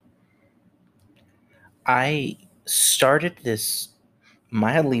I started this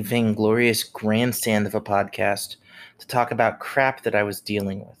mildly vainglorious grandstand of a podcast to talk about crap that I was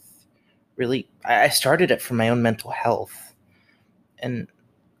dealing with. Really, I started it for my own mental health. And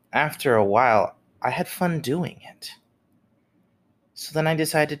after a while, I had fun doing it. So then I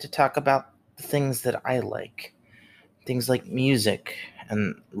decided to talk about the things that I like. Things like music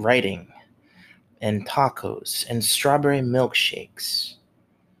and writing and tacos and strawberry milkshakes.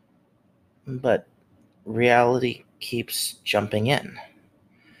 But reality keeps jumping in,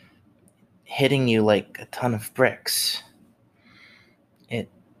 hitting you like a ton of bricks. It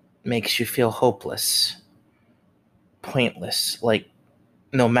makes you feel hopeless, pointless, like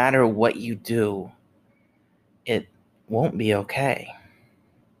no matter what you do, it won't be okay.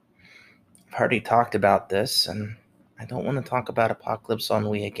 I've already talked about this, and I don't want to talk about Apocalypse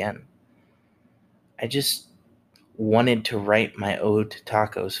Ennui again. I just wanted to write my ode to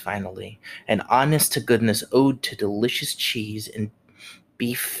tacos finally, an honest to goodness ode to delicious cheese and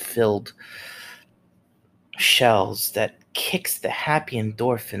beef-filled shells that kicks the happy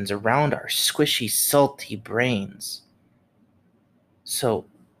endorphins around our squishy, salty brains. So,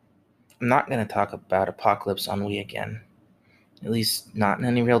 I'm not going to talk about Apocalypse Ennui again, at least not in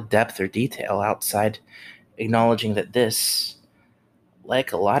any real depth or detail outside acknowledging that this,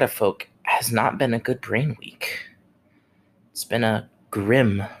 like a lot of folk, has not been a good brain week. It's been a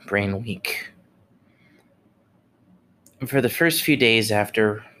grim brain week. For the first few days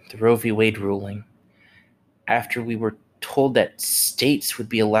after the Roe v. Wade ruling, after we were told that states would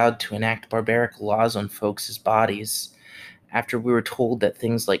be allowed to enact barbaric laws on folks' bodies, after we were told that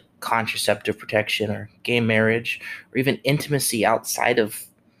things like contraceptive protection or gay marriage or even intimacy outside of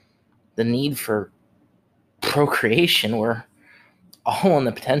the need for procreation were all on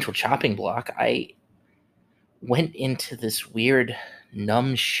the potential chopping block, I went into this weird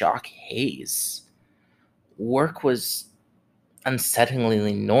numb shock haze. Work was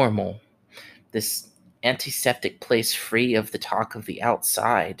unsettlingly normal, this antiseptic place free of the talk of the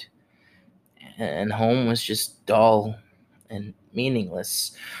outside, and home was just dull and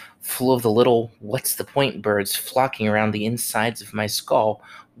meaningless, full of the little what's the point birds flocking around the insides of my skull,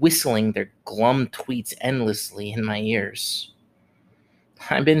 whistling their glum tweets endlessly in my ears.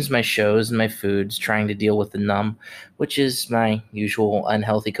 I binged my shows and my foods, trying to deal with the numb, which is my usual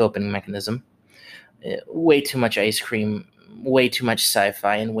unhealthy coping mechanism. Way too much ice cream, way too much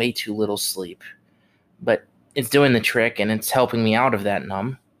sci-fi, and way too little sleep. But it's doing the trick, and it's helping me out of that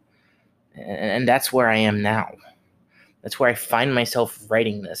numb. And that's where I am now. That's where I find myself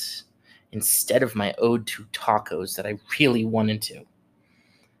writing this, instead of my ode to tacos that I really wanted to.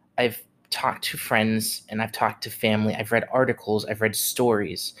 I've talked to friends, and I've talked to family. I've read articles. I've read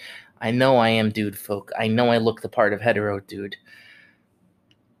stories. I know I am dude folk. I know I look the part of hetero dude.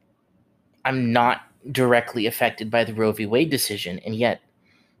 I'm not directly affected by the Roe v. Wade decision, and yet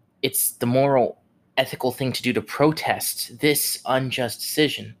it's the moral, ethical thing to do to protest this unjust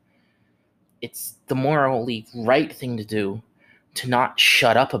decision. It's the morally right thing to do to not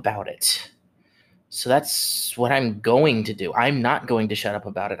shut up about it. So that's what I'm going to do. I'm not going to shut up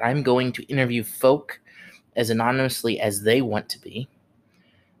about it. I'm going to interview folk as anonymously as they want to be,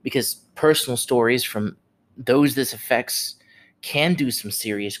 because personal stories from those this affects can do some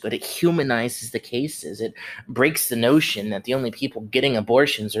serious good. It humanizes the cases. It breaks the notion that the only people getting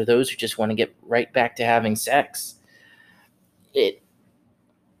abortions are those who just want to get right back to having sex.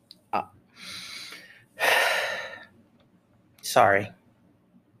 Sorry.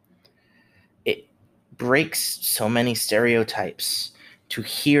 It breaks so many stereotypes to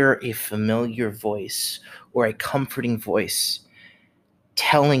hear a familiar voice or a comforting voice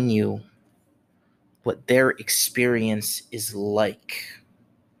telling you what their experience is like.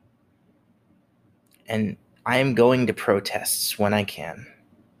 And I am going to protests when I can,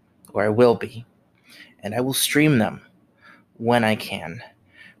 or I will be, and I will stream them when I can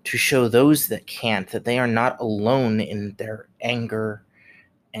to show those that can't that they are not alone in their anger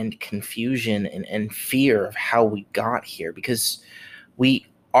and confusion and fear of how we got here, because we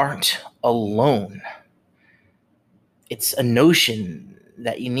aren't alone. It's a notion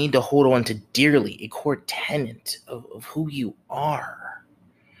that you need to hold on to dearly, a core tenet of who you are.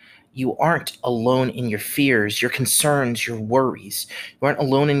 You aren't alone in your fears, your concerns, your worries. You aren't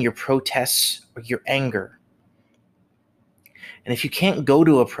alone in your protests or your anger. And if you can't go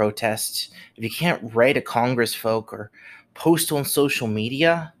to a protest, if you can't write a Congress folk or post on social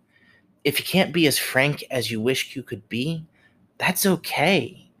media, if you can't be as frank as you wish you could be, that's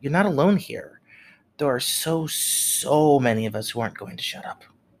okay. You're not alone here. There are so many of us who aren't going to shut up.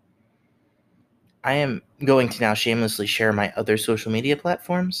 I am going to now shamelessly share my other social media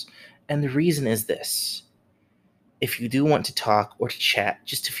platforms And the reason is this. If you do want to talk or to chat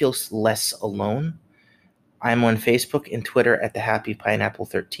just to feel less alone, I'm on Facebook and Twitter at the Happy Pineapple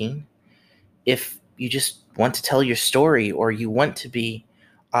 13. If you just want to tell your story or you want to be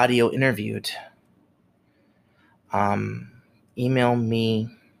audio interviewed, email me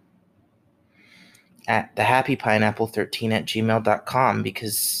at thehappypineapple13@gmail.com,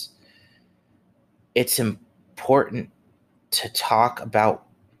 because it's important to talk about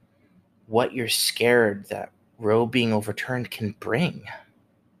what you're scared that Roe being overturned can bring,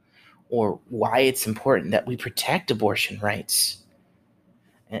 or why it's important that we protect abortion rights.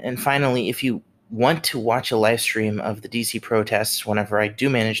 And finally, if you want to watch a live stream of the DC protests whenever I do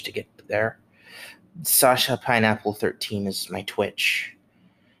manage to get there, Sasha Pineapple 13 is my Twitch.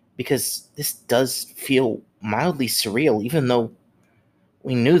 Because this does feel mildly surreal, even though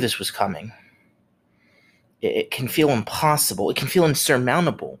we knew this was coming. It can feel impossible. It can feel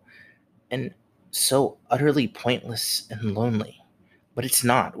insurmountable and so utterly pointless and lonely. But it's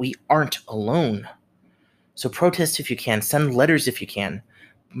not. We aren't alone. So protest if you can. Send letters if you can.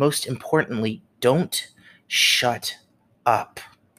 Most importantly, don't shut up.